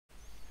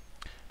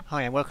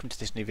Hi and welcome to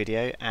this new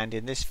video, and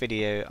in this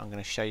video I'm going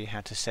to show you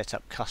how to set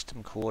up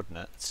custom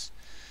coordinates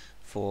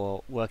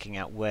for working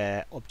out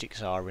where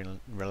objects are in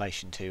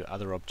relation to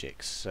other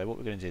objects. So what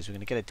we're going to do is we're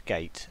going to get a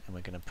gate and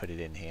we're going to put it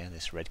in here,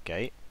 this red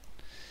gate,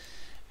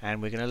 and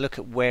we're going to look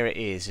at where it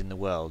is in the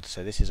world.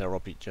 So this is our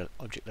object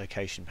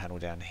location panel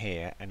down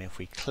here, and if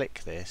we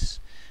click this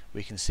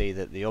we can see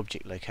that the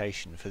object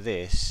location for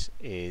this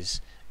is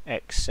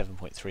x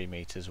 7.3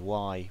 meters,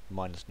 y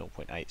minus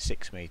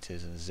 0.86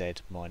 meters, and z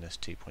minus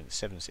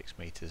 2.76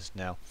 meters.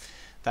 Now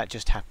that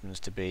just happens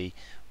to be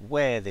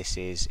where this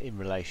is in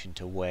relation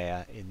to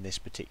where in this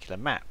particular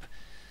map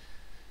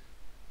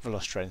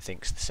Velostrone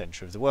thinks the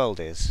center of the world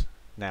is.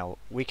 Now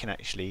we can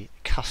actually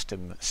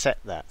custom set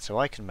that, so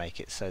I can make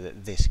it so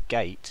that this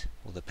gate,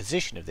 or the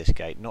position of this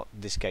gate, not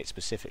this gate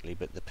specifically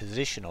but the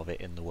position of it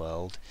in the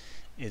world,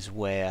 is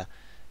where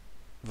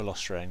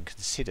Velostrone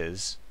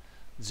considers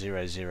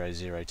 0, 0,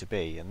 0 to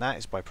be, and that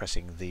is by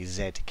pressing the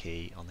Z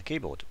key on the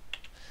keyboard.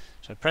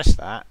 So I press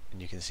that and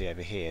you can see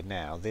over here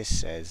now this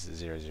says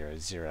 0, 0,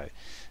 0.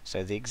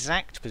 So the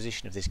exact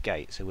position of this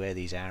gate, so where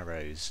these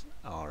arrows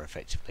are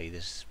effectively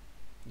this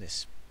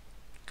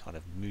kind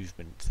of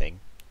movement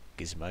thing,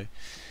 gizmo,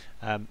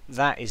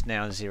 that is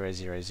now 0,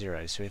 0,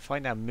 0. So if I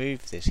now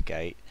move this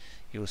gate,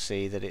 you'll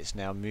see that it's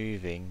now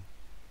moving,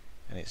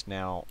 and it's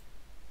now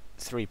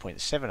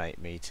 3.78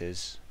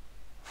 meters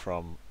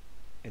from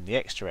in the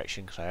x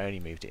direction, because I only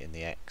moved it in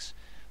the x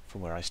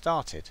from where I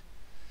started.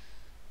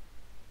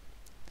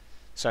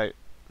 So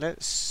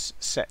let's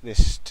set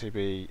this to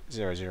be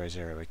 0, 0,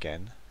 0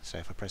 again. So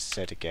if I press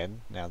Z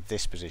again, now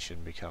this position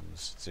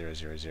becomes 0,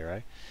 0,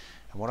 0.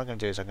 And what I'm going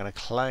to do is I'm going to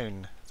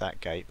clone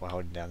that gate by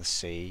holding down the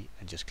C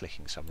and just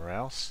clicking somewhere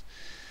else.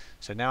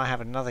 So now I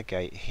have another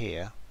gate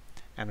here,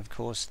 and of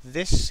course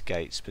this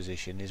gate's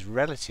position is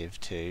relative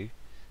to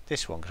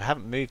this one, because I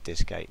haven't moved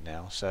this gate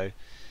now. So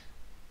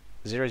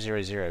 0,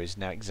 0, 0 is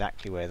now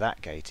exactly where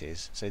that gate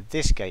is. So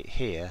this gate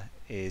here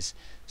is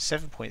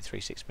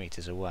 7.36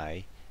 meters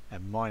away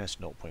and minus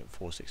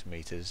 0.46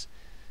 meters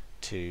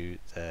to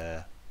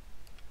the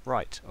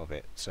right of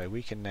it. So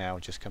we can now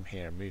just come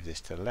here and move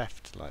this to the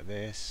left like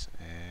this,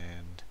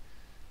 and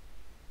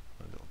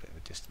a little bit of a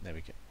distance. There we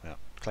go. Well,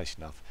 close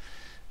enough.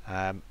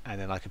 And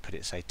then I can put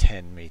it, say,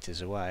 10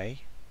 meters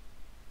away,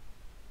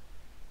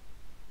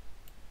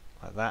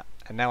 like that,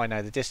 and now I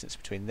know the distance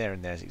between there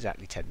and there is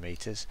exactly 10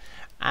 meters,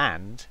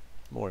 and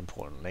more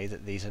importantly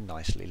that these are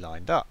nicely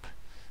lined up.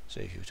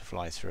 So if you were to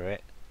fly through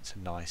it, it's a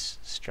nice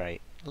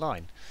straight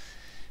line.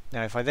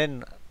 Now if I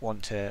then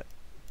want to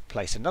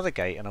place another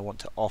gate and I want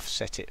to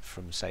offset it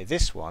from, say,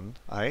 this one,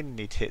 I only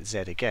need to hit Z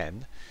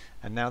again,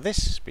 and now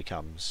this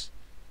becomes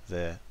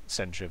the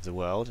center of the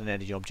world, and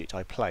any object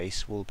I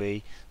place will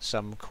be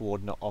some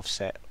coordinate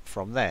offset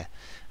from there.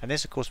 And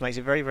this of course makes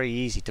it very, very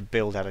easy to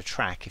build out a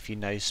track if you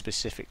know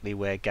specifically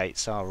where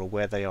gates are or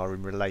where they are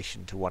in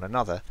relation to one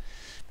another,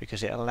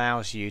 because it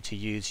allows you to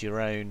use your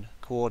own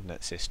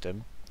coordinate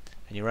system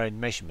and your own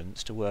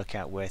measurements to work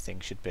out where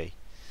things should be.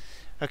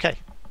 Okay,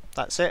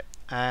 that's it,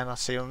 and I'll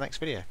see you on the next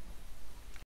video.